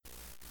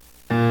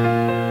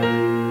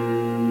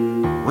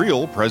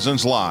Real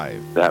Presence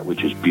Live. That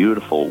which is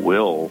beautiful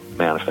will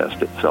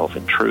manifest itself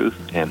in truth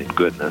and in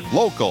goodness.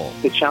 Local.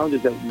 The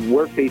challenges that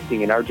we're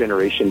facing in our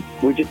generation,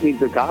 we just need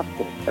the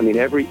gospel. I mean,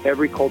 every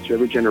culture,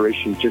 every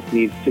generation just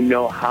needs to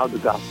know how the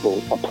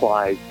gospel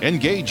applies.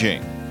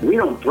 Engaging. We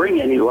don't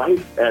bring any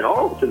life at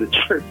all to the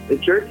church. The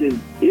church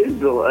is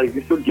the life.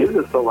 It's what gives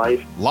us the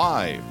life.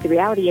 Live. The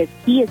reality is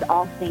He is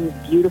all things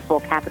beautiful,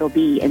 capital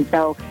B. And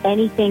so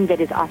anything that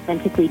is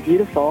authentically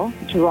beautiful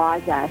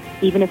draws us,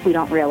 even if we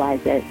don't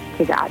realize it,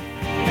 to God.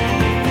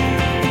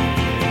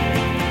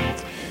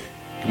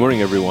 Good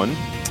morning, everyone.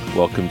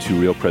 Welcome to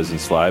Real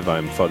Presence Live.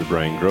 I'm Father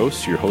Brian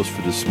Gross, your host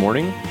for this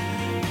morning.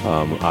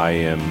 I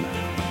am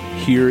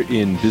here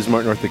in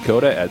Bismarck, North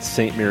Dakota at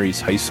St. Mary's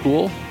High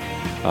School,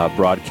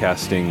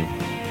 broadcasting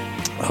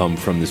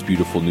from this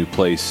beautiful new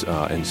place.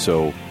 And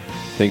so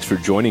thanks for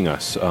joining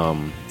us.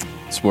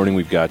 This morning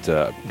we've got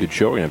a good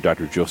show. We're going to have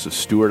Dr. Joseph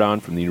Stewart on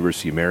from the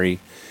University of Mary.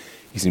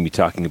 He's going to be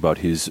talking about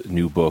his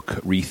new book,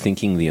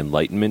 Rethinking the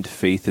Enlightenment,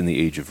 Faith in the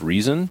Age of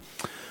Reason.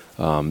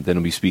 Then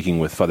we'll be speaking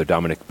with Father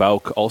Dominic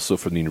Bauk, also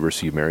from the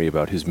University of Mary,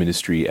 about his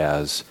ministry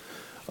as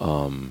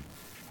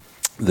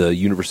the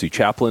university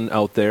chaplain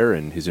out there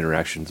and his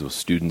interactions with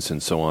students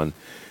and so on.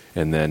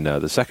 And then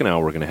the second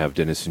hour, we're going to have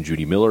Dennis and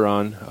Judy Miller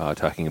on,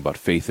 talking about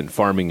faith and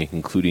farming, and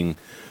concluding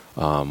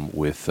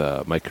with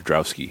Mike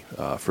Kudrowski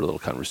for a little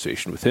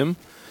conversation with him.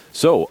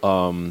 So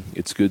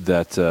it's good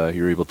that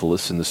you're able to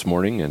listen this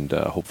morning, and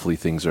hopefully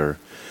things are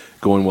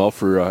going well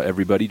for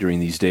everybody during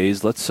these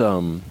days. Let's,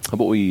 how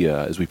about we,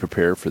 as we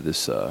prepare for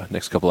this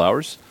next couple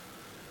hours,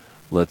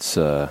 let's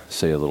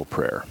say a little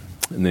prayer.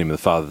 In the name of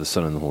the Father, the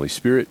Son, and the Holy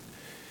Spirit,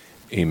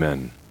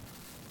 amen.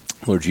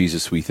 Lord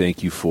Jesus, we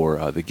thank you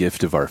for the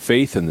gift of our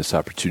faith and this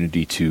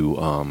opportunity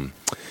to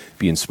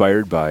be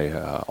inspired by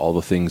all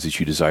the things that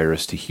you desire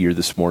us to hear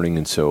this morning.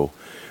 And so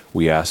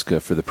we ask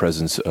for the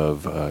presence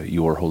of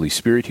your Holy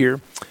Spirit here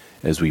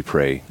as we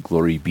pray.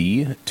 Glory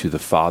be to the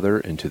Father,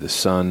 and to the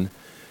Son,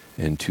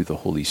 and to the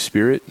Holy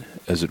Spirit,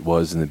 as it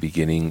was in the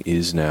beginning,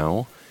 is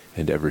now,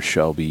 and ever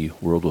shall be,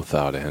 world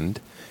without end.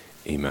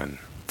 Amen.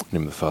 In the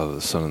name of the Father,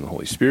 the Son, and the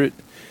Holy Spirit.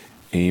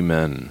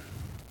 Amen.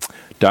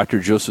 Dr.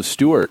 Joseph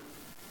Stewart.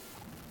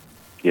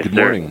 Yes, Good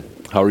morning.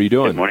 Sir. How are you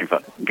doing?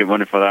 Good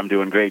morning, Father. I'm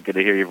doing great. Good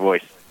to hear your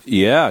voice.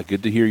 Yeah,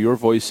 good to hear your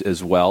voice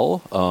as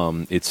well.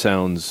 It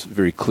sounds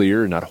very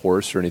clear, not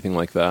hoarse or anything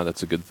like that.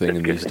 That's a good thing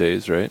in these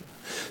days, right?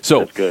 So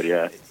that's good,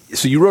 yeah.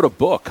 So you wrote a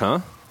book,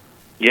 huh?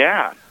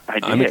 Yeah, I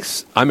did.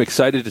 I'm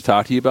excited to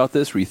talk to you about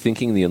this,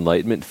 Rethinking the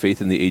Enlightenment,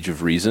 Faith in the Age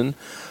of Reason.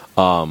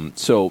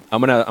 So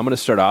I'm gonna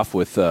start off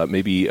with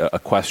maybe a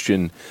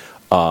question,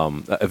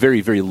 a very,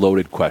 very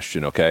loaded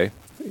question. Okay,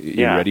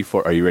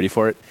 Are you ready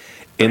for it?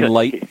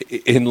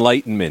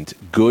 Enlightenment,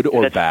 good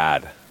or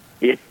bad?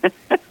 Yeah,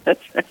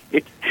 that's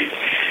right.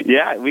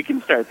 Yeah, we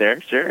can start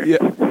there. Sure.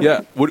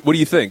 Yeah. What do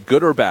you think?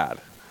 Good or bad?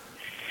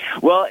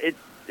 Well,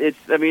 it's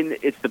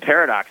the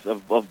paradox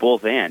of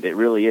both and. It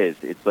really is.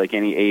 It's like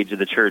any age of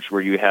the church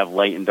where you have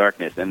light and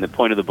darkness, and the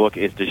point of the book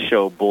is to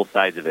show both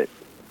sides of it.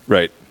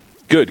 Right.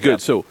 Good. Yeah.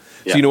 So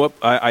you know what?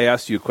 I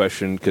asked you a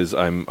question because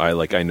I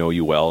know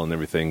you well and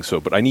everything. So,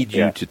 but I need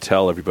you to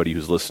tell everybody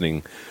who's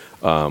listening,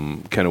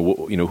 kind of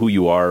who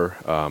you are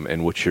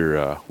and what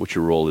your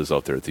role is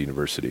out there at the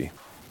university.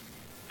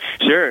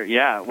 Sure.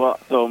 Yeah. Well,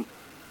 so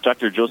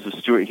Dr. Joseph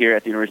Stewart here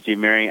at the University of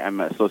Mary. I'm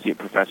an associate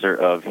professor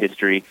of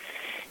history,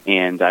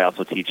 and I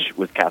also teach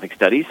with Catholic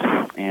Studies.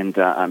 And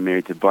I'm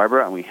married to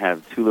Barbara, and we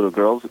have 2 little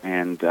girls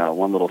and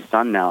 1 little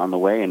son now on the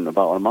way in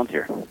about a month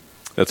here.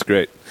 That's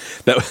great.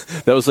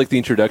 That was like the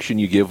introduction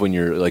you give when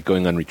you're like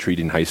going on retreat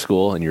in high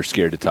school and you're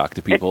scared to talk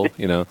to people,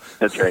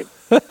 That's right.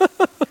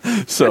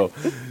 So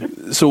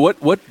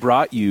what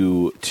brought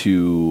you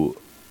to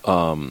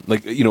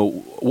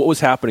what was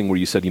happening where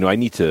you said, I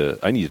need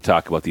to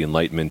talk about the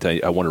Enlightenment.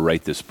 I want to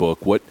write this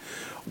book. Where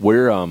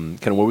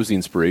was the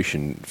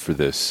inspiration for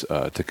this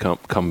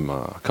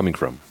coming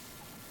from?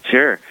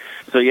 Sure.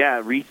 So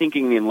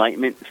rethinking the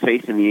Enlightenment,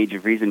 faith in the age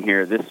of reason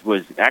here. This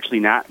was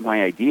actually not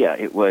my idea.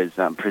 It was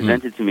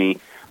presented to me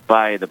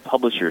by the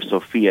publisher,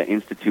 Sophia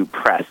Institute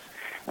Press.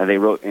 They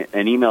wrote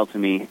an email to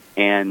me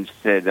and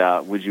said,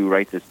 "Would you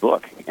write this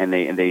book?" And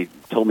they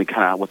told me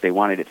kind of what they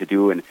wanted it to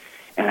do, and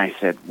I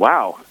said,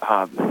 "Wow,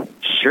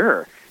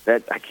 sure."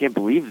 That I can't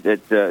believe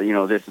that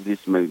this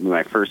is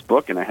my first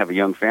book, and I have a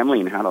young family,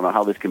 and I don't know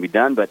how this can be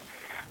done, but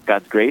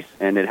God's grace,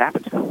 and it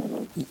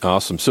happened.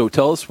 Awesome. So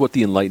tell us what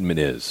the Enlightenment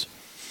is.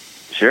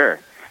 Sure.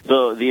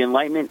 So the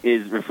Enlightenment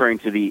is referring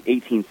to the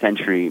 18th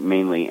century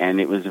mainly,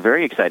 and it was a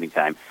very exciting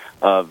time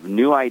of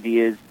new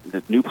ideas,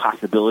 the new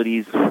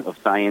possibilities of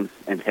science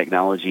and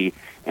technology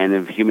and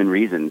of human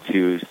reason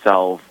to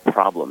solve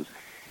problems.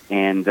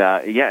 And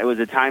it was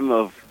a time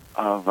of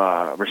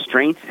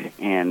restraint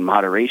and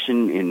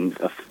moderation in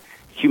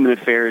human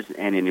affairs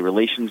and in the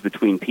relations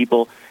between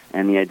people,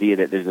 and the idea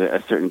that there's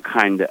a certain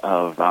kind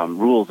of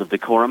rules of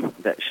decorum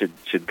that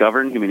should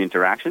govern human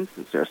interactions.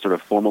 It's a sort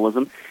of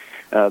formalism.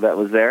 that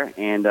was there.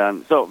 And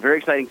so very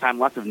exciting time,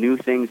 lots of new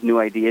things, new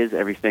ideas,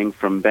 everything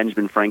from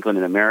Benjamin Franklin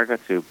in America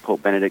to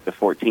Pope Benedict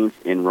XIV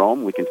in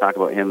Rome. We can talk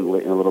about him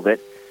in a little bit,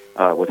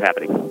 what's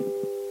happening.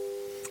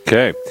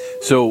 Okay,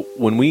 so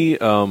when we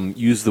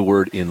use the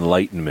word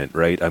enlightenment,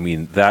 right, I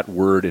mean, that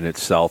word in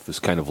itself is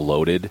kind of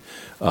loaded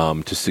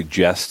to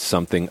suggest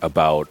something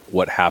about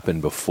what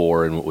happened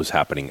before and what was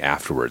happening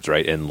afterwards,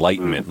 right?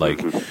 Enlightenment,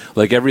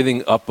 like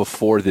everything up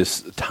before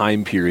this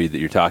time period that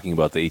you're talking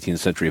about, the 18th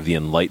century of the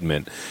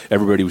Enlightenment,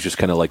 everybody was just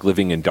kind of like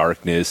living in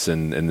darkness,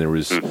 and there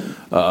was,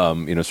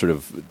 sort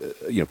of,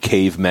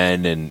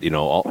 cavemen and,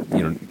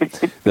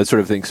 that sort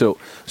of thing. So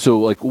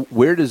like,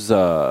 where does,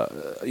 how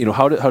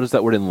does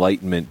that word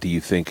enlightenment, do you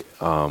think,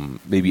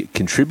 maybe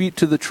contribute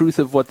to the truth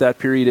of what that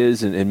period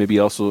is, and maybe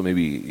also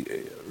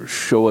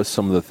show us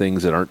some of the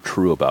things that aren't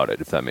true about it,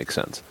 if that makes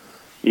sense?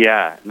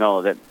 Yeah,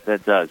 no,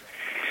 that does.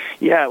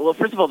 Yeah, well,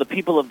 first of all, the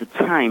people of the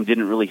time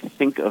didn't really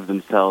think of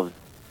themselves,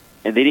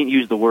 and they didn't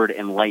use the word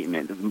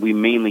enlightenment. We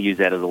mainly use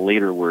that as a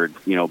later word,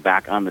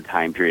 back on the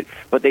time period.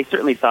 But they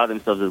certainly saw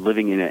themselves as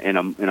living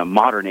in a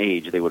modern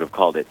age, they would have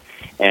called it,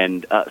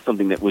 and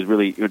something that was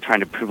really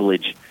trying to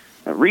privilege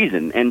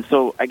reason. And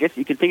so I guess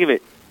you can think of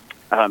it,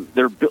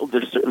 they're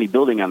certainly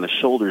building on the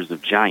shoulders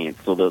of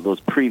giants. So those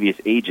previous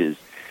ages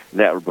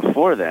that were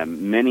before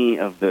them, many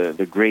of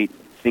the great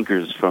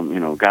thinkers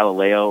from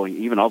Galileo,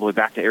 even all the way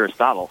back to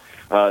Aristotle,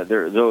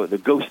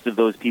 the ghosts of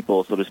those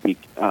people, so to speak,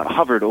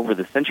 hovered over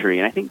the century.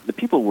 And I think the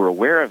people were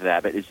aware of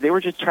that, but they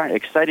were just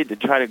excited to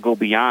try to go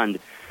beyond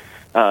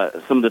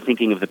some of the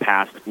thinking of the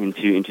past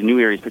into new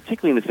areas,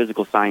 particularly in the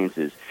physical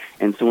sciences.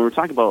 And so when we're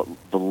talking about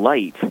the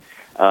light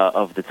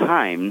of the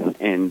time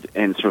and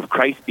sort of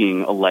Christ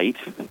being a light,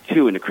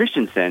 too, in a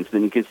Christian sense,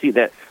 then you can see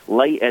that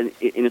light,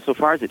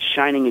 insofar as it's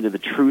shining into the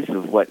truth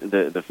of what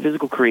the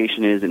physical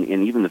creation is and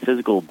even the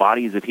physical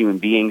bodies of human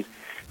beings,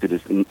 to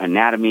this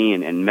anatomy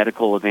and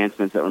medical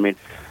advancements that were made,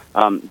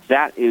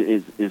 that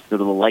is sort of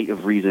the light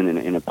of reason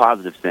in a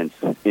positive sense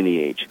in the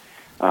age.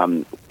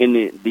 In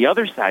the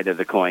other side of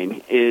the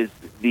coin is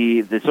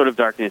the sort of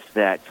darkness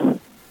that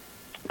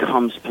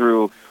comes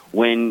through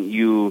when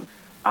you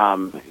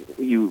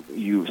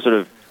sort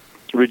of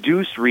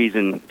reduce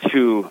reason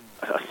to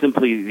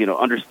simply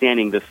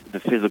understanding the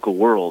physical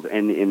world,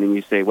 and then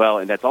you say, well,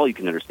 and that's all you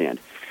can understand,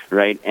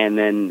 right? And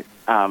then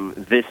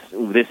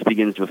this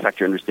begins to affect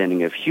your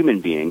understanding of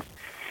human beings,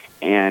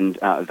 and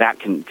that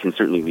can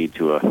certainly lead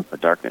to a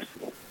darkness.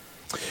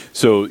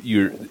 So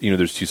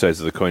there's two sides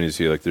of the coin.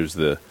 There's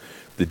the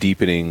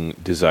deepening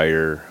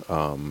desire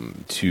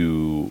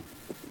to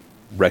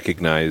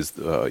recognize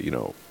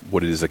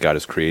what it is that God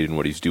has created and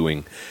what He's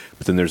doing,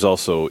 but then there's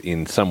also,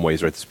 in some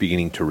ways, right,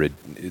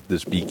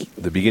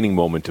 the beginning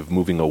moment of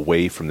moving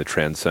away from the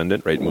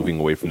transcendent, right, moving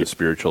away from the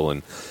spiritual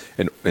and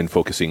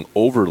focusing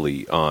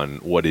overly on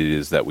what it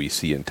is that we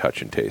see and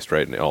touch and taste,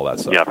 right, and all that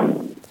stuff.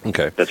 Yeah.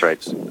 Okay, that's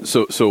right.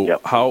 So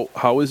yep.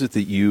 How is it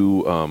that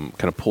you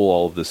kind of pull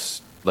all of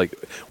this? Like,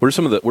 what are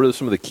some of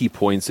the key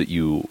points that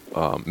you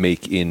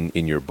make in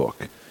your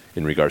book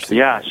in regards to?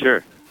 Yeah,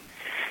 sure.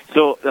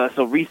 So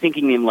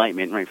rethinking the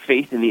Enlightenment, right?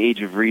 Faith in the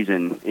Age of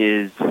Reason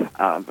is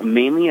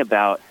mainly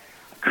about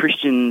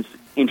Christians'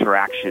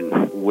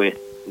 interaction with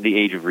the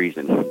Age of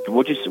Reason.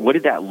 What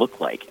did that look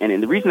like?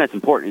 And the reason that's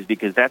important is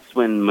because that's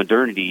when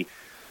modernity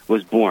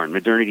was born.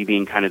 Modernity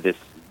being kind of this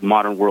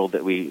modern world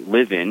that we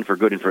live in, for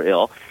good and for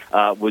ill,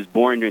 was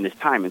born during this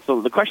time. And so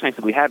the question I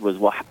simply had was,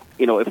 well,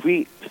 if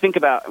we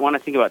want to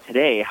think about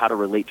today, how to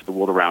relate to the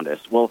world around us,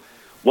 well,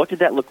 what did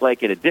that look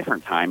like at a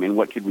different time, and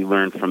what could we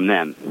learn from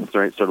them?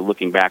 Sort of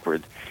looking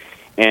backwards.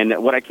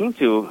 And what I came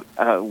to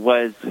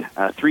was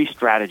three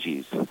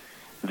strategies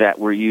that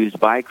were used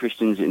by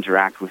Christians to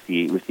interact with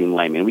the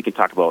Enlightenment. And we can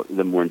talk about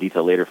them more in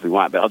detail later if we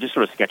want, but I'll just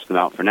sort of sketch them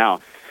out for now.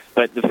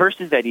 But the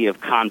first is the idea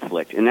of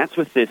conflict, and that's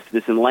with this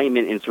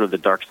Enlightenment and sort of the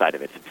dark side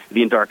of it,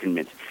 the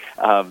Endarkenment,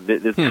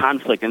 this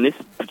conflict. And this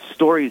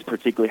story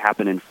particularly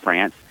happened in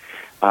France.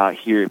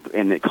 Here,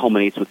 and it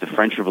culminates with the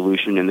French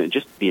Revolution and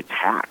just the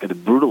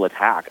brutal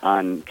attack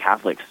on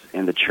Catholics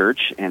and the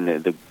Church and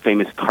the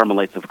famous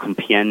Carmelites of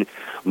Compiègne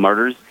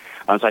martyrs.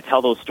 So I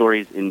tell those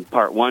stories in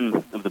part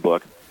one of the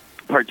book.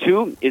 Part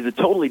two is a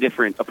totally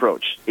different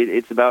approach.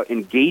 It's about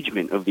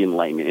engagement of the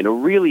Enlightenment in a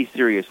really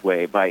serious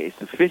way by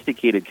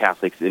sophisticated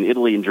Catholics in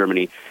Italy and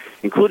Germany,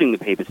 including the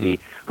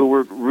papacy, who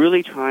were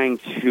really trying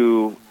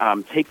to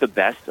take the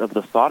best of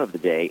the thought of the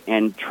day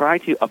and try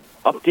to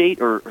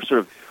update or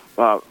sort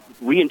of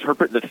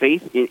reinterpret the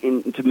faith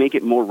to make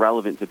it more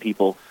relevant to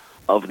people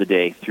of the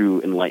day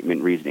through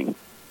Enlightenment reasoning.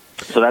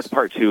 So that's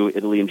part two,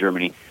 Italy and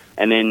Germany.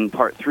 And then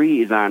part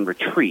three is on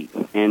retreat.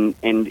 And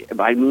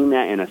I mean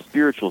that in a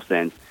spiritual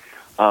sense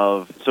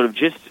of sort of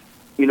just,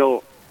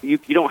 you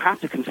don't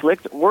have to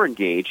conflict or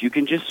engage. You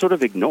can just sort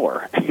of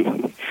ignore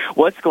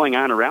what's going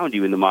on around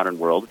you in the modern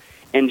world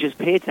and just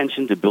pay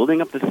attention to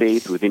building up the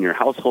faith within your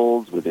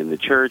households, within the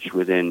church,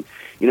 and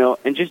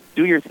just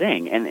do your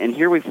thing. And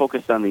here we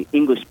focused on the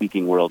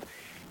English-speaking world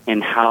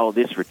and how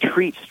this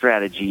retreat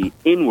strategy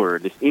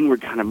this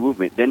inward kind of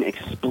movement, then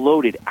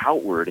exploded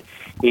outward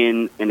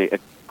in a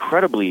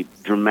incredibly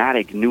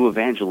dramatic new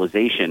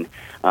evangelization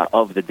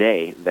of the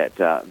day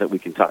that we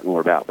can talk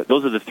more about. But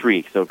those are the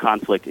three: so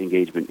conflict,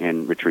 engagement,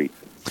 and retreat.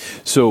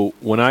 So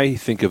when I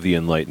think of the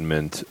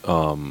Enlightenment,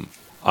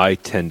 I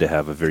tend to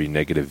have a very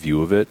negative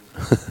view of it.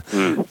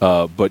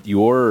 But what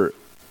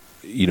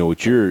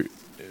you're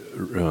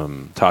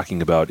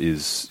talking about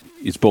is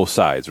both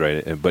sides,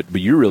 right? But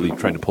you're really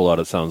trying to pull out,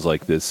 it sounds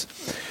like,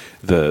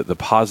 the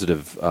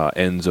positive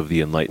ends of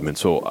the Enlightenment.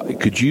 So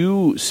could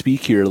you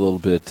speak here a little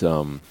bit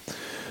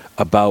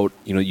about,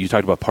 you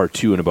talked about part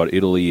 2 and about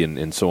Italy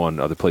and so on,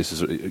 other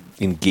places,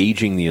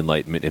 engaging the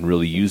Enlightenment and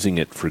really using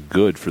it for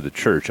good for the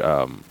church.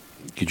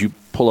 Could you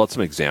pull out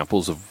some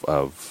examples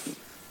of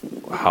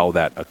how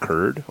that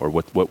occurred or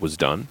what was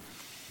done?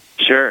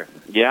 Sure,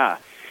 yeah.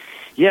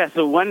 Yeah,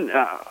 so one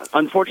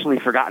unfortunately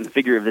forgotten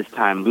figure of this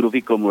time,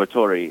 Ludovico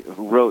Muratori,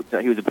 who wrote,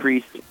 he was a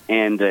priest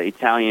and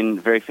Italian,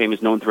 very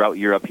famous, known throughout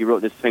Europe. He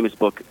wrote this famous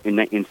book in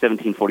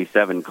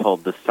 1747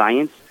 called The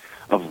Science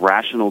of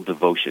Rational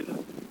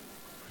Devotion.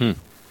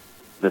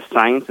 The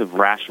Science of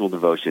Rational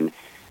Devotion.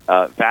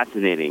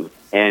 Fascinating.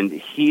 And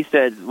he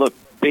said, look,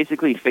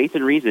 basically faith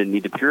and reason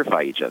need to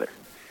purify each other,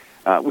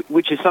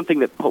 which is something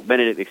that Pope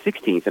Benedict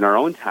XVI in our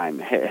own time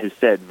has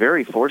said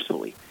very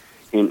forcefully.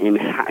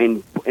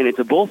 And it's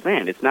a both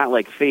and. It's not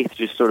like faith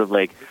just sort of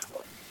like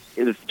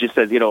it just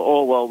says,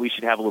 oh well, we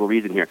should have a little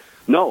reason here.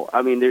 No,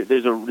 I mean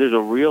there's a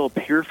real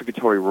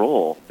purificatory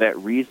role that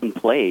reason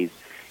plays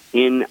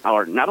in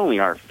our not only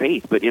our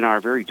faith but in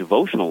our very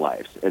devotional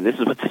lives. And this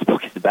is what this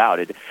book is about.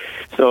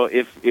 So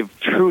if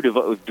true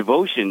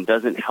devotion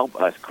doesn't help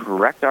us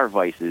correct our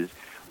vices,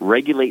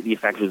 regulate the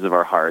affections of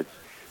our hearts,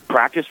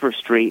 practice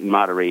restraint and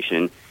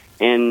moderation.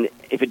 And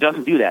if it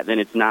doesn't do that, then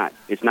it's not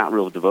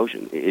real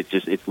devotion.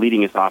 It's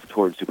leading us off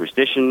towards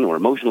superstition or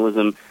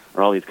emotionalism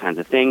or all these kinds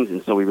of things.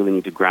 And so we really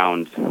need to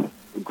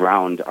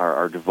ground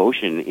our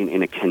devotion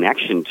in a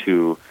connection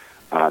to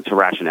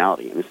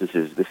rationality. And this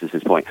is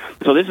his point.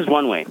 So this is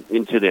one way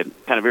into the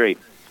kind of very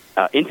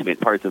intimate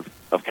parts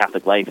of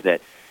Catholic life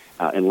that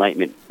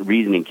Enlightenment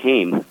reasoning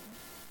came.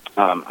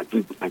 I'll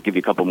give you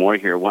a couple more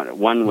here.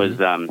 One was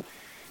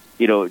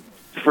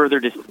further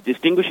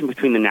distinguishing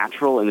between the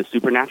natural and the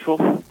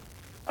supernatural.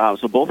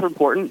 So both are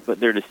important, but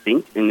they're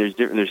distinct, and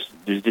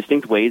there's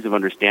distinct ways of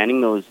understanding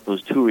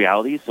those two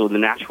realities. So the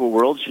natural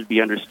world should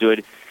be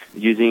understood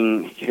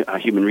using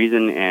human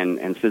reason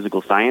and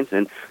physical science,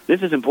 and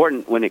this is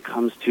important when it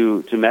comes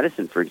to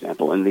medicine, for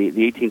example. In the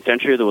 18th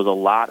century, there was a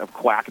lot of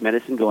quack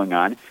medicine going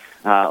on,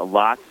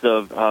 lots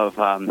of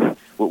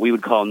what we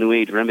would call New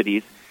Age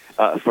remedies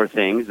for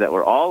things that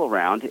were all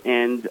around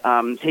and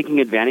taking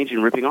advantage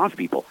and ripping off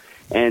people.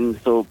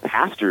 And so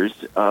pastors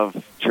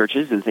of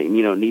churches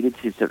needed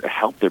to sort of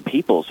help their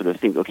people sort of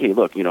think, okay,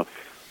 look,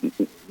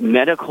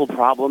 medical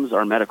problems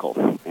are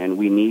medical, and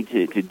we need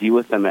to deal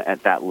with them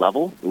at that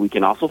level. We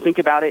can also think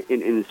about it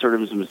in sort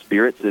of some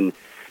spirits and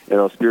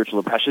spiritual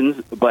oppressions,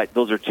 but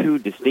those are two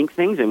distinct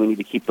things, and we need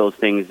to keep those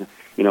things,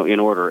 in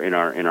order in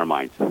our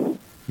minds.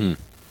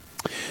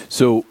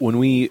 So when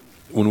we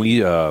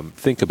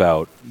think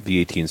about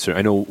the 18th century,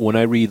 I know when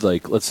I read,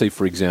 like, let's say,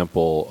 for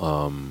example,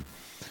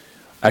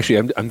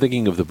 actually, I'm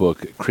thinking of the book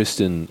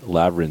Kristin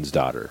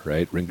Lavransdatter,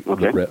 right?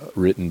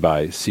 Written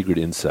by Sigrid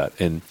Undset.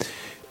 And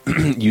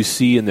you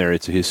see in there,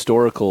 it's a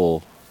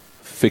historical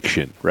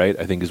fiction, right?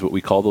 I think is what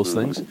we call those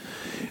things.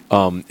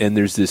 And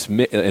there's this,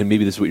 and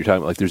maybe this is what you're talking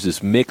about, like there's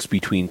this mix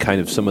between kind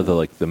of some of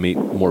the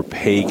more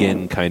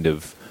pagan kind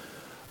of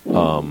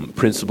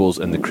principles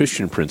and the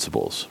Christian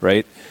principles,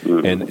 right?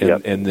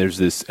 And there's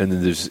this, and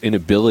then there's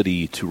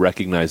inability to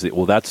recognize that,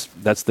 well, that's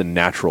the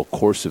natural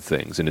course of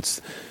things. And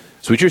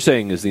so what you're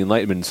saying is the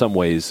Enlightenment in some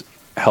ways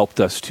helped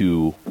us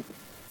to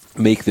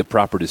make the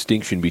proper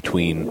distinction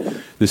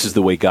between this is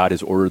the way God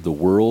has ordered the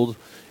world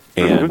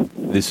and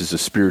this is a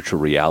spiritual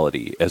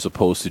reality, as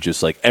opposed to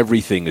just like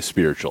everything is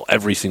spiritual,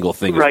 every single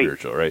thing is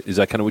spiritual, right? Is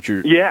that kind of what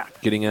you're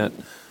getting at?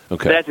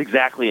 Okay. That's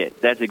exactly it.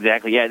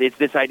 Yeah. It's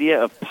this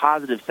idea of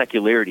positive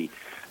secularity.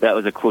 That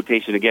was a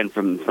quotation again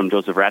from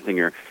Joseph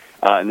Ratzinger.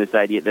 And this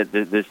idea that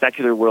the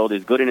secular world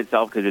is good in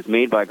itself because it's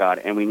made by God,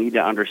 and we need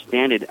to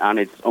understand it on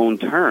its own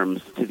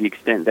terms to the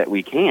extent that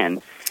we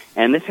can.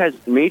 And this has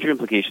major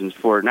implications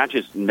for not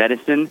just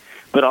medicine,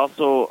 but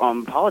also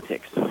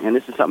politics. And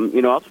this is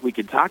something else we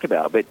could talk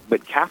about.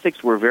 But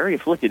Catholics were very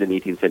afflicted in the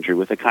 18th century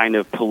with a kind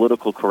of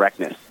political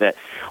correctness that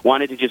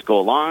wanted to just go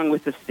along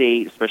with the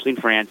state, especially in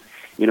France.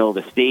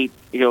 The state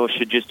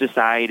should just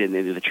decide, and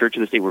the church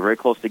and the state were very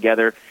close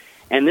together.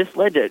 And this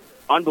led to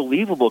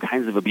unbelievable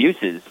kinds of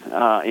abuses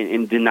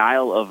in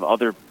denial of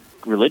other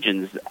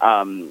religions,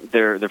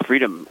 their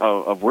freedom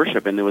of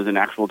worship, and there was an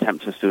actual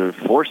attempt to sort of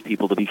force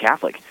people to be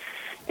Catholic.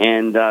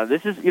 And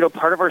this is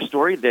part of our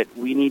story that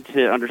we need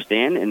to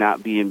understand and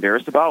not be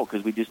embarrassed about,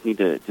 because we just need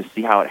to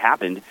see how it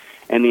happened.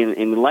 And the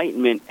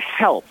Enlightenment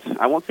helped.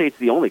 I won't say it's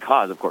the only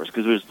cause, of course,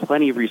 because there's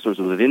plenty of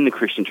resources within the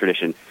Christian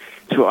tradition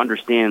to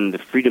understand the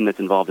freedom that's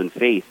involved in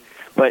faith.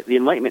 But the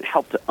Enlightenment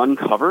helped to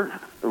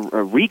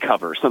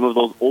recover some of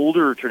those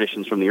older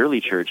traditions from the early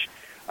church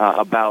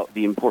about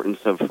the importance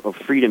of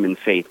freedom in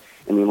faith.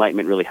 and the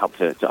Enlightenment really helped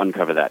to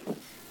uncover that.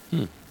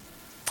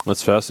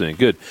 That's fascinating.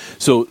 Good.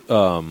 So,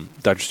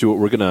 Dr. Stewart,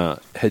 we're going to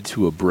head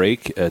to a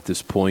break at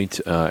this point,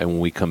 and when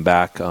we come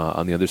back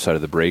on the other side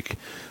of the break,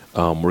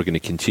 we're going to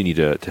continue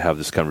to have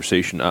this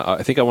conversation.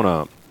 I think I want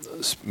to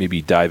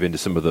maybe dive into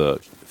some of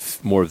the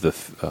more of the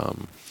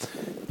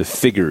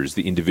figures,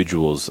 the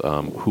individuals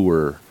who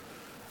were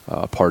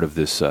part of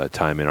this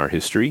time in our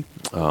history.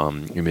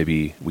 And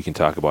maybe we can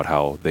talk about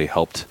how they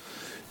helped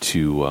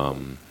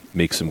to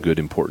make some good,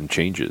 important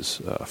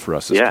changes for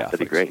us as Catholics. That'd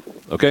be great.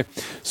 Okay,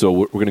 so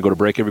we're going to go to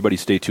break. Everybody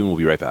stay tuned. We'll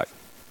be right back.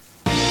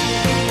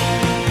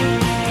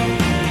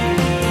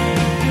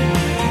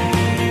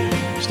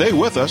 Stay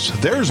with us.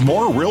 There's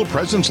more Real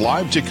Presence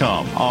Live to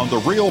come on the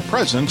Real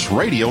Presence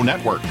Radio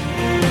Network.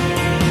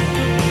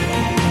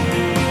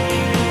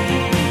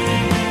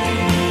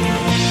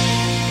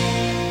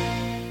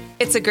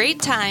 It's a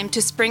great time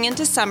to spring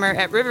into summer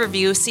at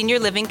Riverview Senior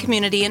Living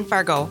Community in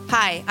Fargo.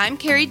 Hi, I'm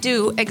Carrie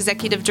Dew,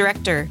 Executive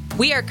Director.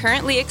 We are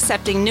currently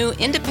accepting new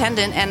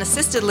independent and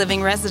assisted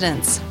living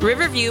residents.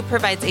 Riverview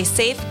provides a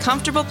safe,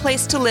 comfortable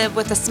place to live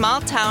with a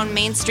small-town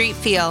Main Street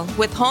feel,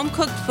 with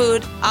home-cooked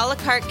food, a la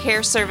carte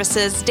care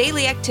services,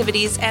 daily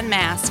activities, and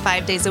Mass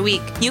 5 days a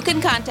week. You can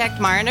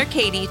contact Maren or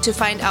Katie to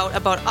find out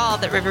about all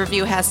that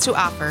Riverview has to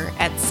offer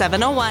at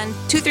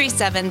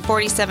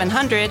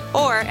 701-237-4700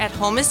 or at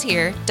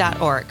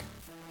homeishere.org.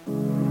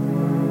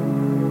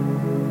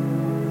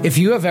 If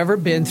you have ever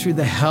been through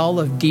the hell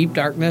of deep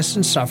darkness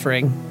and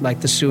suffering, like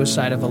the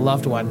suicide of a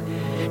loved one,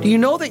 do you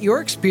know that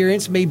your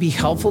experience may be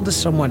helpful to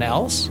someone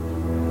else?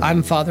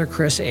 I'm Father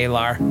Chris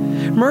Alar.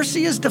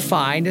 Mercy is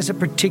defined as a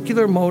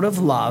particular mode of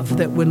love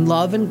that when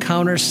love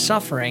encounters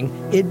suffering,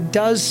 it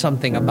does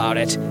something about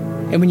it.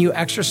 And when you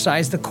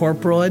exercise the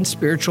corporal and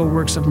spiritual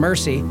works of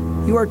mercy,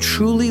 you are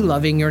truly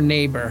loving your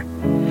neighbor.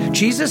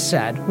 Jesus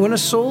said, "When a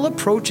soul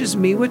approaches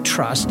me with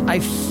trust, I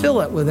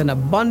fill it with an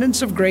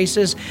abundance of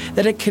graces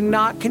that it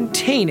cannot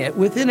contain it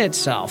within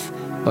itself,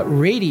 but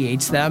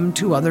radiates them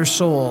to other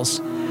souls."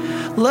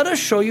 Let us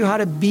show you how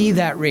to be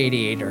that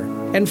radiator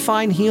and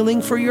find healing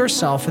for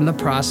yourself in the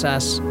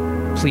process.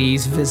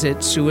 Please visit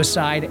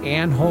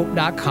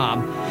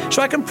suicideandhope.com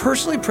so I can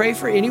personally pray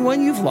for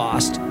anyone you've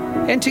lost,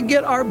 and to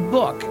get our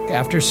book,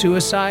 After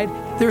Suicide,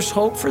 There's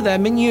Hope for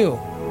Them and You,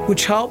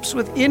 which helps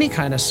with any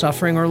kind of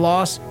suffering or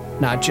loss,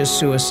 not just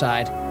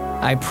suicide.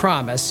 I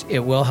promise it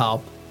will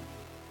help.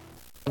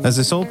 As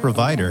a sole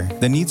provider,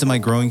 the needs of my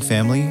growing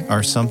family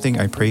are something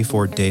I pray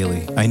for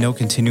daily. I know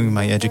continuing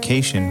my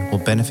education will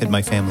benefit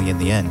my family in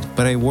the end,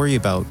 but I worry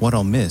about what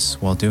I'll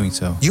miss while doing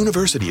so.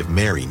 University of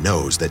Mary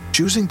knows that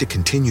choosing to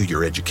continue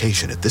your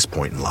education at this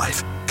point in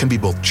life can be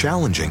both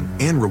challenging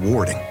and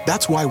rewarding.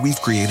 That's why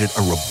we've created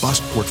a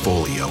robust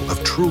portfolio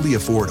of truly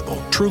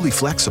affordable, truly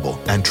flexible,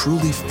 and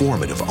truly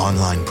formative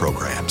online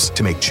programs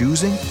to make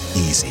choosing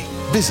easy.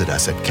 Visit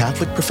us at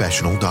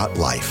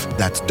catholicprofessional.life.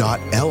 That's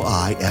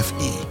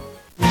 .life.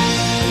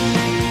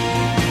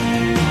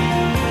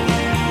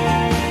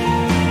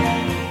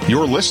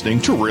 You're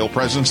listening to Real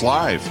Presence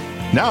Live.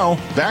 Now,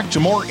 back to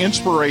more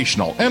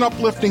inspirational and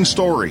uplifting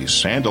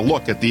stories and a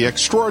look at the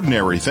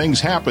extraordinary things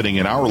happening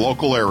in our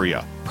local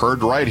area.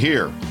 Heard right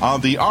here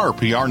on the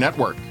RPR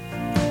Network.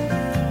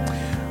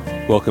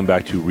 Welcome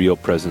back to Real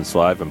Presence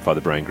Live. I'm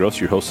Father Brian Gross,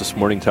 your host this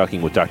morning,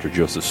 talking with Dr.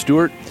 Joseph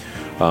Stewart,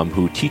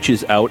 who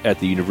teaches out at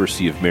the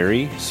University of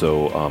Mary.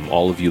 So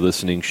all of you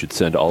listening should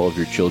send all of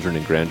your children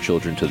and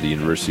grandchildren to the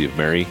University of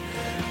Mary.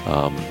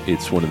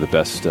 It's one of the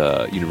best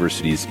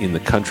universities in the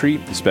country,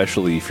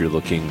 especially if you're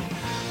looking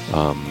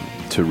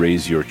to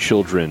raise your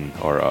children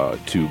or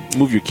to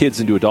move your kids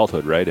into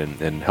adulthood, right,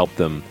 and help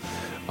them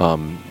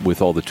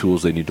with all the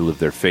tools they need to live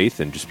their faith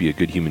and just be a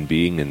good human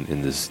being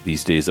in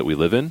these days that we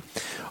live in.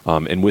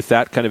 And with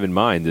that kind of in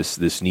mind,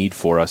 this need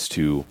for us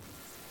to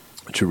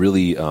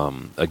really,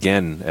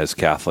 again, as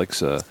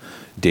Catholics,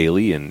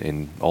 daily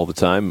and all the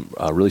time,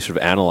 really sort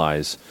of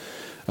analyze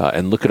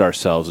and look at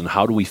ourselves and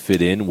how do we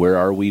fit in? Where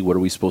are we? What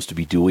are we supposed to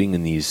be doing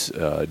in these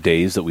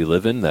days that we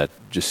live in that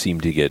just seem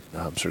to get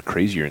sort of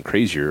crazier and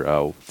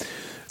crazier?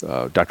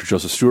 Dr.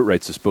 Joseph Stewart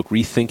writes this book,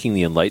 Rethinking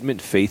the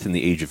Enlightenment, Faith in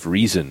the Age of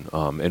Reason.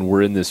 And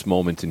we're in this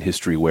moment in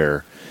history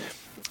where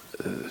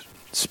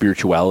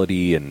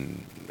spirituality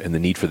and the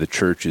need for the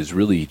church is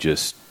really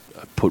just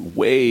put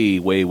way,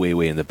 way, way,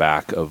 way in the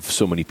back of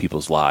so many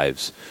people's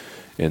lives.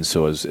 And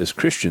so as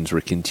Christians,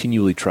 we're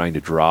continually trying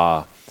to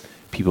draw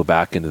people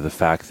back into the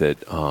fact that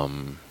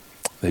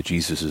that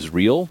Jesus is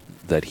real,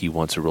 that he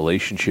wants a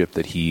relationship,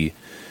 that he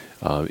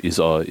is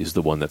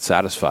the one that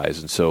satisfies.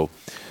 And so,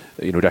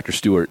 Dr.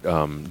 Stewart,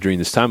 during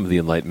this time of the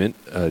Enlightenment,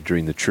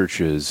 during the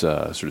church's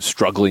sort of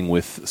struggling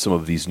with some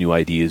of these new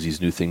ideas,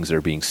 these new things that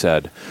are being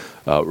said,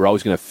 we're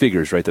always going to have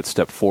figures, right, that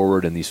step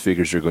forward, and these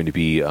figures are going to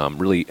be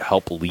really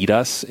help lead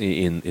us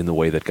in the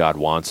way that God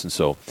wants. And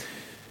so,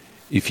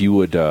 if you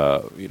would,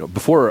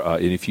 before,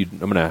 and I'm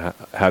going to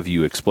have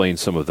you explain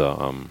some of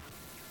the.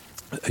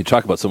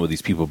 Talk about some of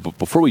these people, but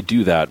before we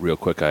do that, real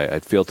quick, I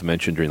failed to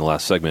mention during the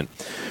last segment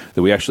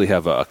that we actually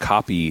have a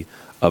copy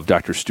of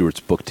Dr. Stewart's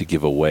book to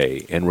give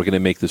away, and we're going to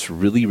make this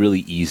really,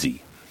 really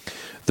easy.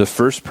 The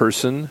first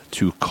person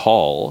to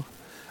call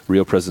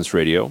Real Presence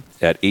Radio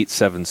at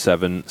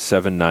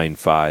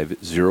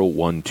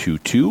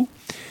 877-795-0122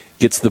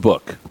 gets the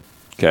book.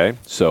 Okay?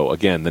 So,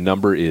 again, the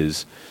number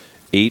is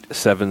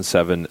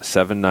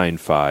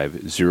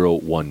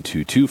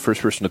 877-795-0122.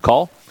 First person to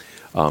call,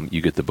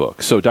 you get the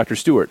book. So, Dr.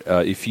 Stewart,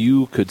 if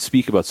you could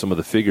speak about some of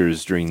the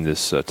figures during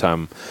this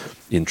time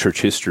in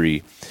church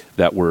history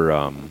that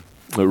were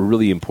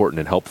really important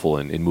and helpful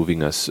in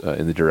moving us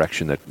in the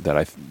direction that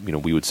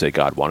we would say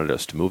God wanted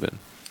us to move in.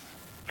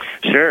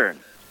 Sure.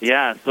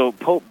 Yeah. So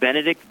Pope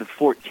Benedict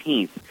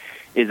XIV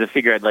is a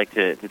figure I'd like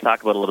to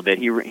talk about a little bit.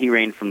 He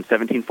reigned from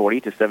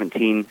 1740 to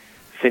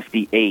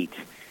 1758.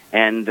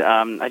 And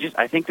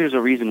I think there's a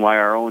reason why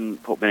our own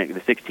Pope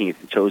Benedict XVI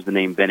chose the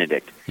name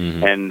Benedict,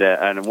 and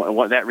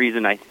what that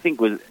reason I think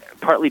was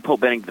partly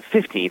Pope Benedict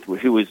XV,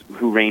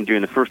 who reigned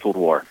during the First World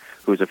War,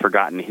 who was a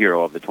forgotten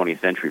hero of the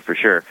 20th century for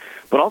sure,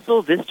 but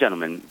also this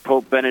gentleman,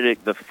 Pope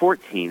Benedict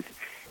XIV,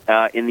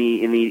 in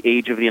the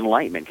age of the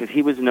Enlightenment, because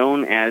he was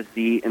known as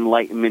the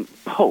Enlightenment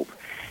Pope.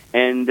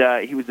 And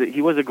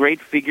he was a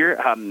great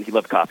figure. He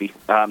loved coffee.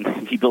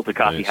 He built a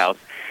coffee house,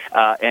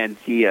 and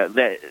he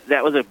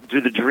that was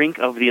the drink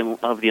of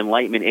the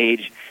Enlightenment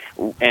age,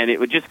 and it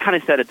would just kind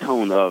of set a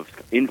tone of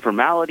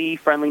informality,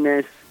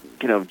 friendliness,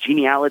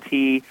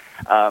 geniality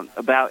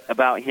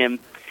about him.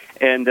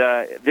 And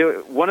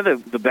one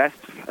of the best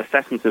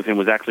assessments of him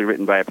was actually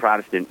written by a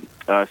Protestant,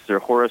 Sir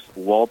Horace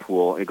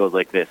Walpole. It goes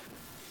like this.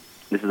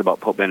 This is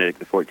about Pope Benedict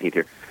XIV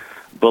here.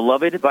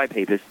 Beloved by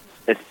papists,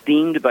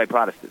 esteemed by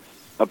Protestants,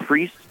 a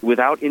priest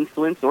without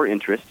insolence or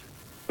interest,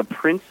 a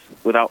prince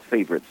without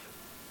favorites,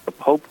 a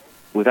pope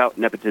without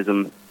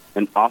nepotism,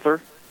 an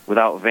author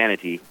without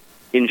vanity,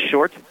 in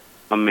short,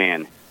 a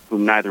man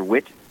whom neither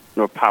wit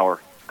nor power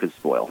could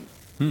spoil.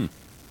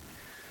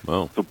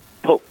 Wow. So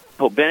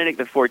Pope Benedict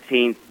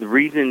XIV, the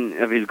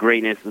reason of his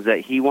greatness was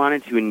that he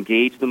wanted to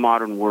engage the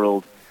modern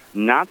world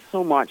not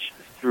so much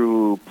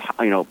through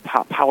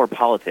power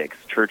politics,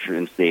 church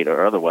and state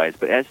or otherwise,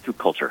 but as through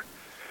culture,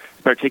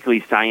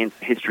 particularly science,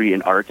 history,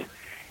 and art.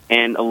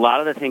 And a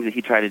lot of the things that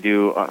he tried to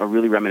do are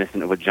really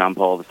reminiscent of what John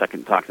Paul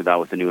II talks about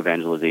with the new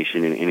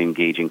evangelization and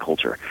engaging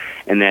culture,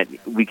 and that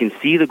we can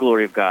see the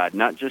glory of God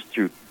not just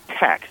through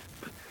text,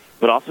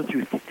 but also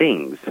through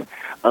things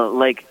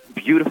like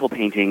beautiful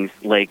paintings,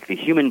 like the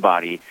human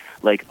body,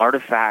 like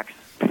artifacts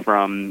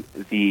from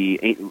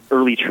the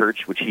early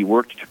church, which he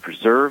worked to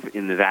preserve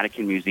in the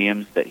Vatican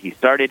museums that he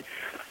started,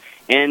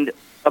 and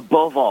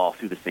above all,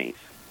 through the saints.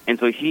 And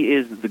so he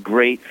is the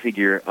great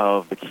figure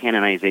of the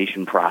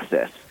canonization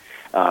process.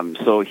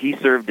 So he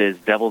served as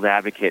devil's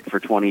advocate for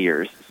 20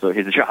 years. So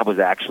his job was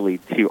actually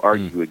to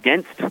argue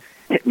against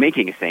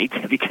making a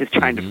saint, because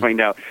trying to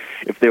find out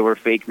if there were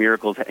fake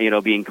miracles,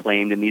 being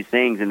claimed in these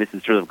things. And this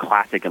is sort of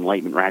classic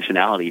Enlightenment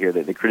rationality here,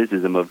 the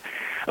criticism of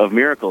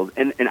miracles.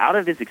 And out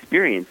of this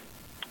experience,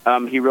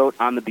 he wrote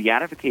on the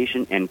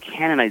beatification and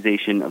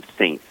canonization of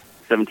saints,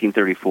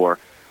 1734,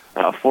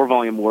 a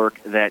 4-volume work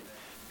that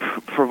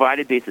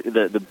provided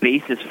the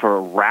basis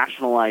for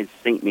rationalized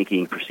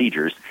saint-making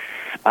procedures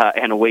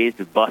and ways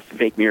to bust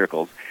fake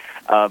miracles,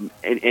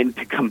 and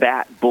to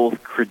combat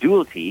both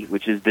credulity,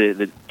 which is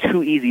the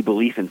too easy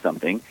belief in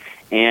something,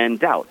 and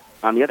doubt,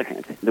 on the other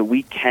hand, that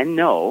we can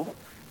know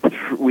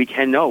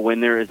when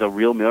there is a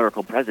real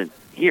miracle present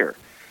here.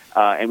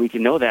 And we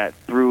can know that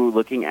through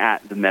looking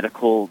at the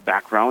medical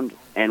background,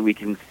 and we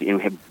can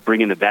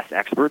bring in the best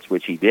experts,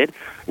 which he did,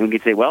 and we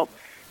can say, well,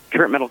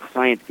 current medical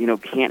science,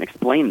 can't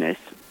explain this.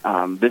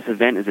 This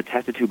event is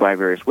attested to by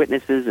various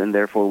witnesses, and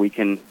therefore we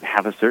can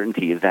have a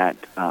certainty that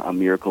a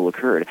miracle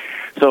occurred.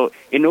 So,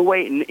 in no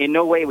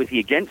way was he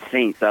against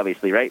saints,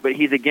 obviously, right? But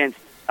he's against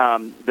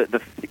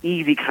the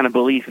easy kind of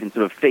belief in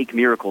sort of fake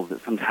miracles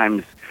that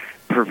sometimes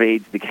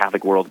pervades the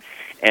Catholic world.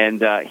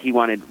 And he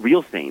wanted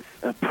real saints,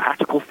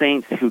 practical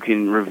saints who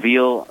can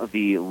reveal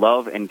the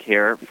love and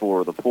care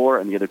for the poor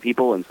and the other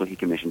people. And so he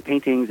commissioned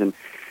paintings and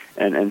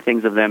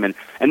things of them. And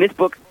this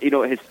book,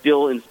 has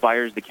still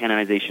inspires the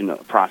canonization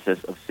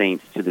process of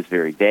saints to this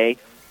very day.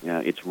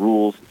 Its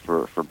rules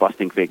for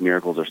busting fake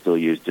miracles are still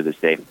used to this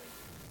day.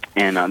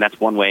 And that's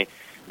one way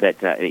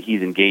that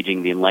he's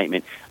engaging the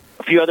Enlightenment.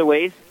 A few other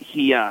ways,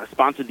 he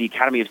sponsored the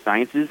Academy of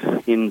Sciences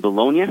in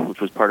Bologna,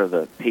 which was part of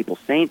the Papal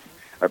States.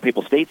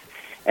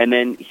 And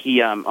then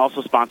he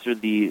also sponsored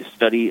the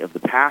study of the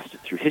past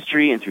through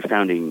history and through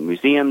founding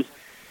museums.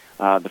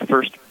 The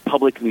first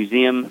public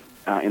museum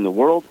in the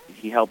world,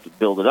 he helped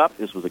build it up.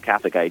 This was a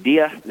Catholic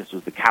idea. This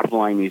was the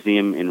Capitoline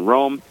Museum in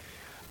Rome.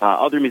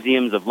 Other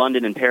museums of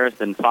London and Paris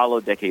then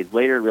followed decades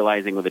later,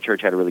 realizing the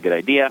church had a really good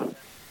idea.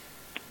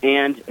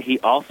 And he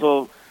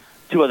also,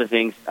 two other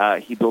things,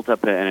 he built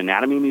up an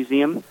anatomy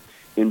museum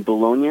in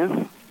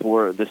Bologna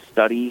for the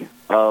study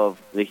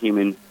of the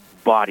human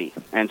body.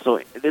 And so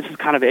this is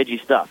kind of edgy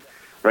stuff,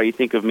 right? You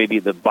think of maybe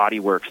the body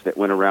works that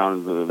went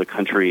around the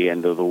country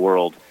and the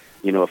world,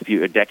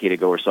 a decade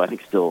ago or so, I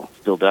think still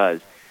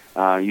does,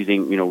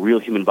 using, real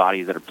human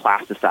bodies that are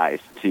plasticized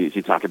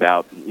to talk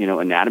about,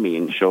 anatomy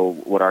and show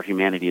what our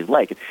humanity is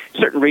like.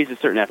 It raises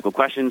certain ethical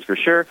questions for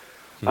sure,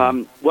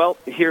 Well,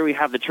 here we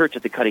have the church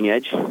at the cutting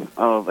edge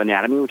of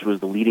anatomy, which was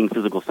the leading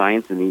physical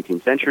science in the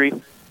 18th century.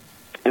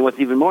 And what's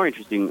even more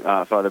interesting,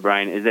 Father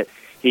Brian, is that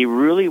he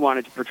really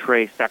wanted to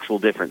portray sexual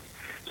difference.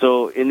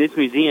 So in this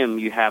museum,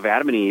 you have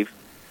Adam and Eve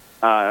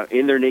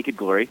in their naked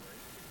glory,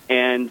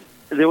 and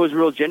there was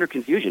real gender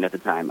confusion at the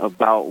time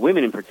about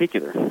women in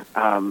particular.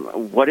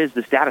 What is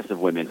the status of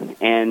women?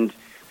 And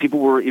people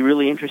were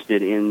really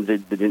interested in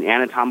the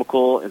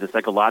anatomical and the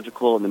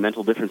psychological and the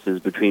mental differences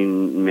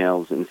between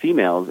males and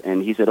females.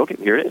 And he said, okay,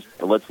 here it is.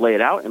 Let's lay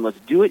it out, and let's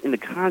do it in the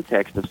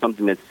context of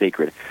something that's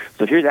sacred.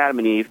 So here's Adam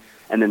and Eve,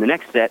 and then the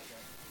next set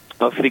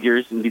of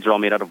figures, and these are all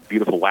made out of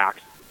beautiful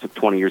wax. It took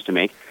 20 years to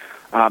make.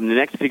 The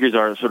next figures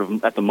are sort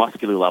of at the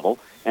muscular level,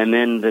 and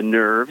then the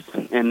nerves,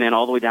 and then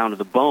all the way down to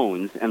the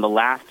bones. And the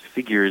last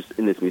figures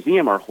in this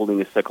museum are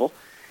holding a sickle,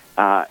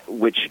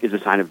 which is a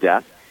sign of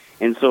death.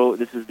 And so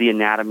this is the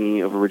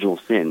anatomy of original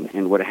sin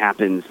and what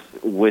happens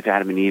with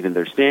Adam and Eve and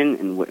their sin.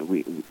 And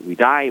we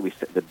die,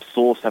 the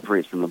soul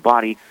separates from the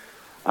body.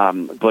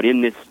 But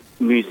in this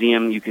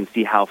museum, you can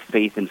see how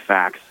faith and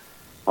facts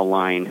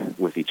align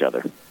with each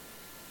other.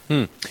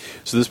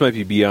 So this might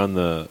be beyond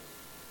the,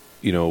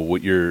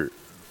 what you're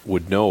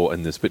would know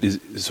in this, but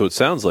so it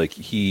sounds like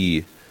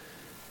he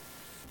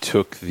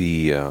took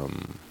the,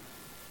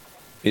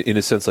 in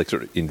a sense, like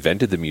sort of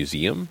invented the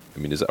museum. I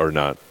mean, is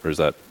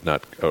that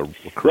not a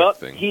correct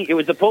thing? It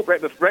was the Pope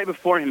right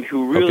before him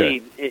who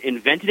really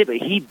invented it, but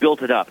he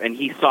built it up, and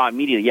he saw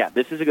immediately,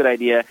 this is a good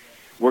idea.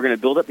 We're going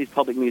to build up these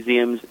public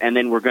museums, and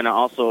then we're going to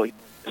also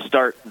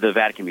start the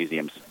Vatican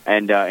museums.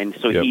 And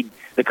so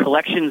the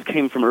collections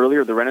came from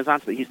earlier, the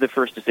Renaissance, but he's the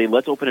first to say,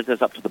 let's open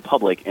this up to the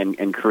public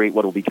and create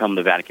what will become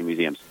the Vatican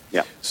museums.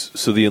 Yeah.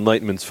 So the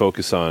Enlightenment's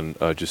focus on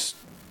just,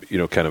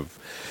 kind of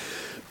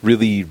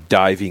really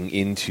diving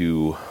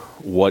into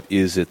what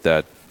is it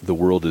that the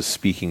world is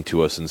speaking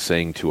to us and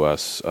saying to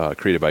us,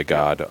 created by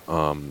God.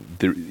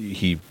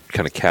 He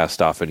kind of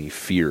cast off any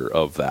fear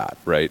of that,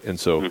 right? And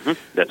so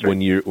That's right.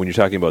 when you're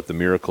talking about the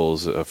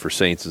miracles for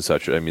saints and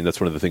such, I mean,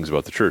 that's one of the things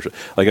about the church.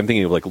 Like I'm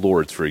thinking of like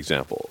Lourdes, for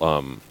example.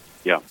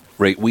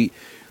 Right. We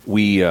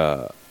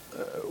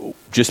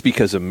just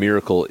because a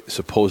miracle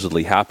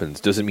supposedly happens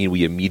doesn't mean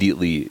we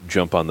immediately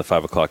jump on the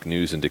 5 o'clock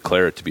news and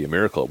declare it to be a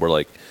miracle. We're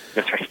like,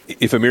 that's right.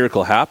 If a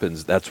miracle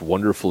happens, that's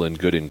wonderful and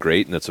good and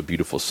great, and that's a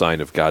beautiful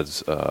sign of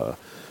God's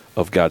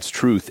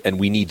truth. And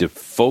we need to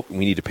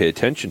pay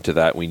attention to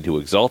that. We need to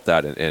exalt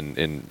that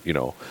and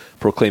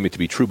proclaim it to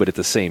be true. But at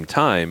the same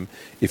time,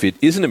 if it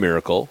isn't a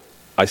miracle,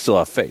 I still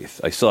have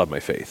faith. I still have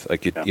my faith.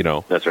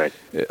 That's right.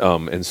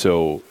 And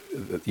so,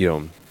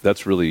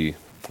 that's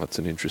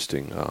an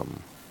interesting.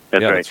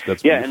 That's right.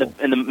 That's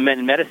and the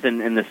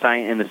medicine and the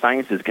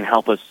sciences can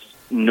help us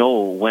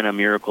know when a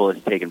miracle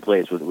has taken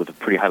place with a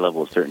pretty high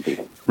level of certainty.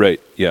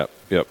 Right. Yeah.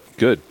 Yep.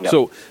 Good.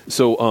 Yep.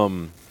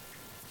 So,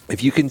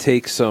 if you can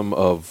take some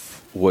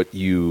of what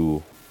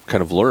you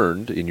kind of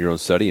learned in your own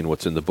study and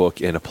what's in the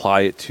book and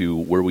apply it to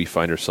where we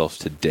find ourselves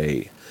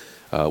today,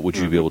 would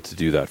you be able to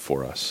do that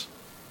for us?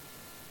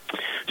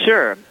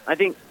 Sure. I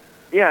think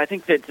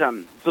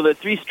that so the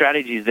three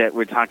strategies that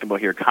we're talking about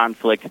here: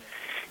 conflict,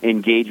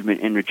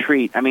 engagement, and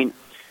retreat. I mean,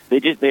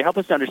 they help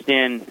us to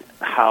understand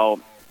how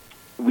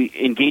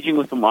engaging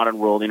with the modern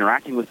world,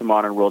 interacting with the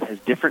modern world, has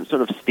different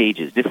sort of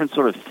stages, different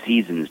sort of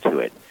seasons to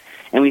it,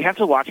 and we have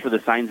to watch for the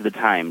signs of the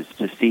times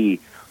to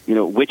see,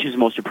 which is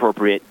most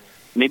appropriate.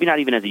 Maybe not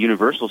even as a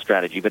universal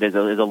strategy, but as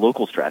a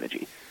local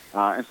strategy.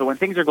 And so when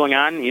things are going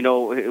on,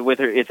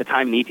 whether it's a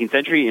time in the 18th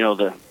century,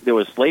 there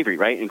was slavery,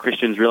 right? And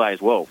Christians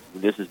realized, whoa,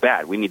 this is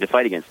bad. We need to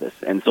fight against this.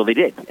 And so they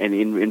did. And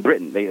in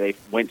Britain, they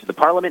went to the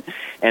Parliament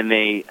and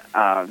they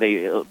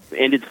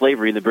ended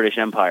slavery in the British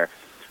Empire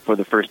for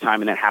the first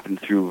time, and that happened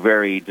through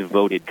very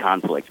devoted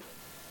conflict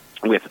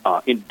with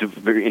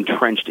very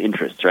entrenched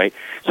interests, right?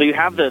 So you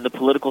have the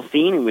political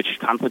scene in which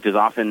conflict is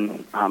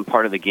often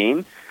part of the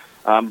game.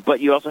 But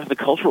you also have the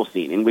cultural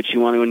scene in which you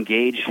want to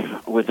engage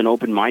with an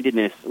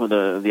open-mindedness with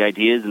the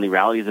ideas and the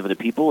realities of the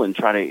people and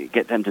try to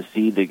get them to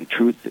see the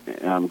truth,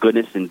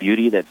 goodness, and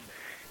beauty that's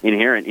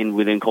inherent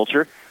within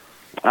culture.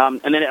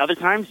 And then at other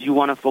times, you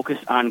want to focus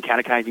on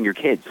catechizing your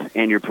kids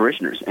and your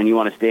parishioners, and you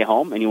want to stay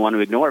home, and you want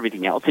to ignore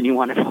everything else, and you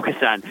want to focus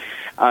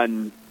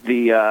on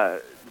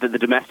the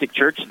domestic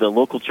church, the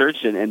local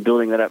church, and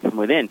building that up from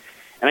within.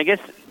 And I guess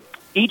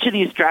each of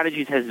these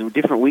strategies has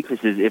different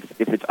weaknesses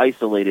if it's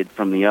isolated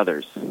from the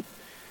others.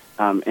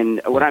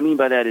 And what I mean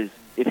by that is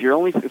if we're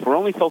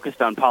only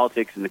focused on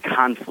politics and the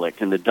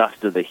conflict and the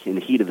dust of and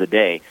the heat of the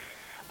day,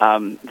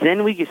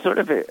 then we sort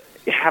of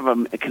have a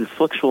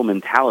conflictual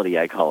mentality,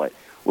 I call it,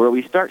 where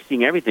we start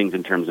seeing everything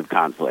in terms of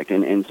conflict.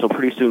 And so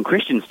pretty soon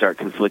Christians start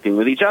conflicting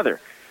with each other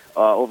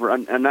over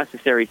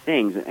unnecessary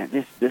things.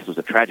 And this was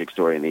a tragic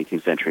story in the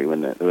 18th century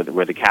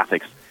where the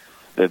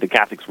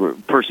Catholics were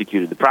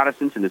persecuted the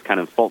Protestants in this kind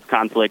of false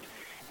conflict,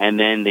 and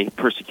then they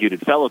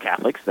persecuted fellow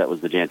Catholics, that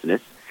was the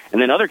Jansenists,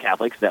 and then other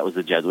Catholics, that was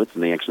the Jesuits,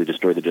 and they actually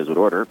destroyed the Jesuit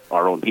order,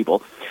 our own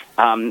people,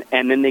 and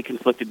then they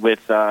conflicted with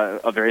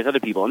various other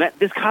people, and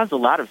this caused a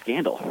lot of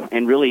scandal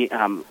and really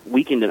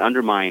weakened and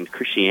undermined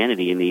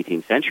Christianity in the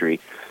 18th century,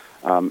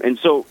 And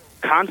so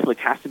conflict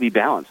has to be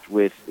balanced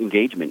with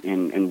engagement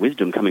and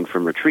wisdom coming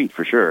from retreat,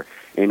 for sure,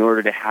 in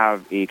order to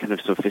have a kind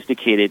of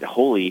sophisticated,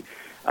 holy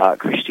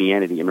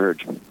Christianity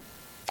emerge.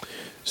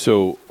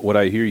 So what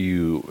I hear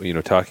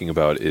you talking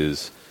about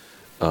is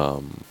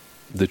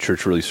the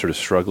church really sort of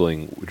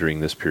struggling during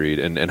this period,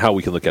 and how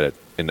we can look at it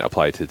and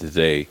apply it to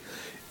today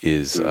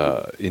is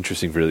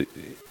interesting. Really,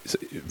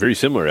 very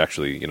similar,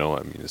 actually.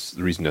 It's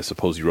the reason I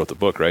suppose you wrote the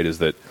book, right? Is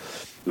that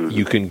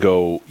you can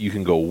go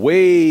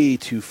way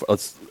too far.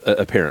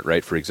 A parent,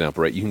 right? For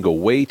example, right? You can go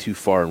way too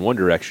far in one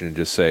direction and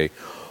just say,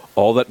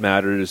 all that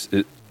matters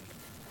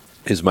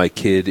is my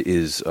kid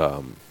is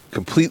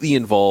completely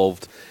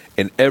involved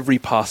in every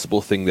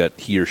possible thing that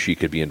he or she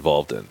could be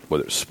involved in,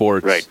 whether it's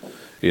sports, right,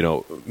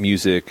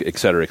 music, et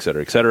cetera, et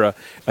cetera, et cetera,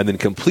 and then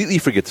completely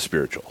forget the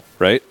spiritual,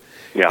 right?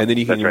 Yeah, and then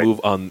you can right. move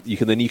on. You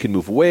can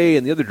move way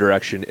in the other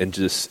direction and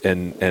just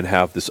and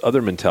have this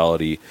other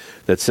mentality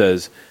that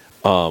says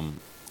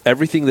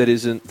everything that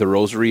isn't the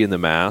rosary and the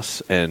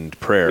mass and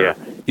prayer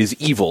is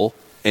evil,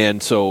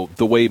 and so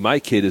the way my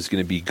kid is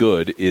going to be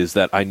good is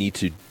that I need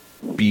to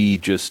be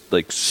just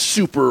like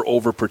super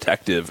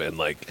overprotective and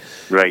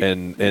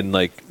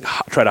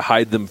try to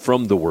hide them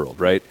from the world,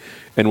 right?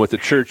 And what the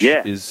church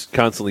is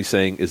constantly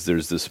saying is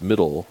there's this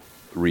middle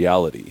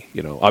reality,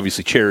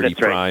 obviously charity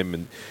prime,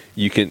 and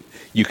you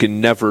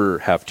can never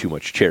have too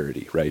much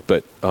charity, right?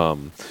 But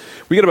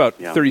we got about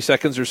 30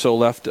 seconds or so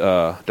left,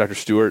 Dr.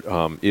 Stewart.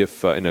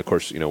 And of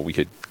course, we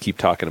could keep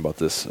talking about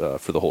this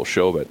for the whole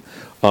show, but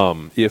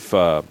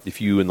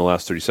if you in the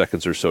last 30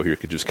 seconds or so here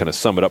could just kind of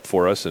sum it up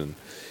for us and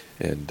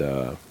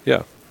go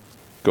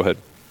ahead.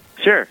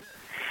 Sure.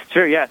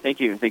 Yeah. Thank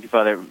you,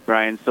 Father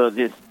Brian. So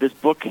this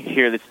book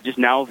here that's just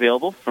now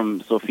available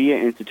from Sophia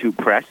Institute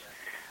Press,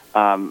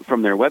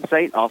 from their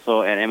website,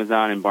 also at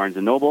Amazon and Barnes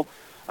and Noble.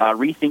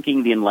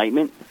 Rethinking the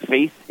Enlightenment: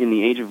 Faith in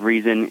the Age of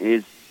Reason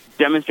is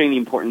demonstrating the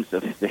importance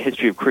of the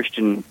history of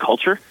Christian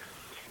culture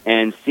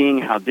and seeing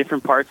how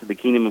different parts of the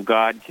kingdom of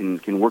God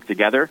can work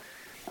together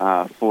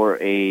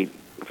for a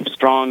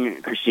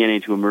strong Christianity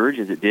to emerge,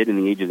 as it did in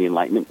the age of the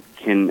Enlightenment,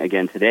 can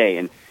again today.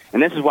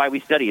 And this is why we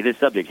study this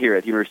subject here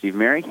at the University of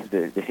Mary,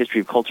 the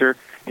history of culture,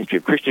 history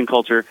of Christian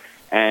culture,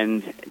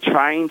 and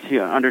trying to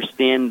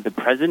understand the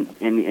present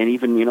and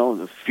even,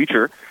 the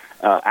future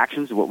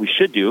actions of what we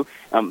should do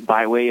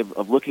by way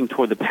of looking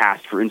toward the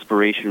past for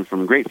inspiration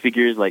from great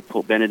figures like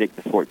Pope Benedict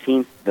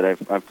XIV that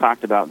I've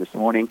talked about this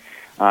morning,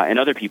 and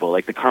other people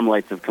like the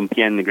Carmelites of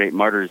Compiègne, the great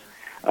martyrs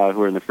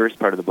who are in the first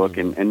part of the book,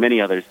 and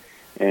many others.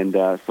 And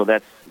so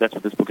that's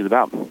what this book is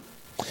about.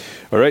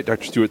 All right,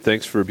 Dr. Stewart,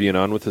 thanks for being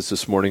on with us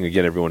this morning.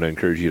 Again, everyone, I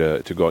encourage you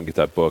to go out and get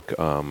that book.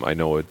 I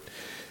know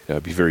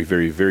it'd be very,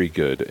 very, very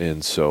good.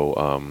 And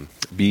so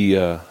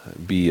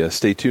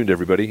stay tuned,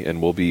 everybody,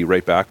 and we'll be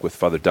right back with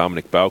Father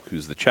Dominic Bouck,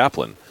 who's the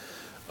chaplain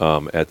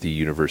at the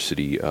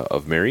University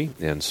of Mary.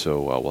 And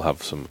so we'll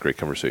have some great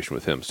conversation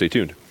with him. Stay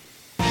tuned.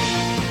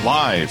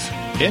 Live,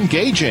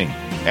 engaging,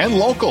 and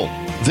local.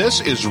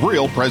 This is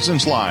Real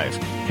Presence Live,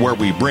 where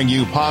we bring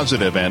you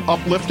positive and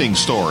uplifting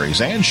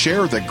stories and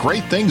share the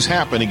great things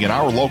happening in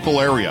our local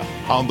area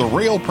on the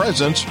Real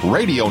Presence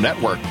Radio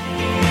Network.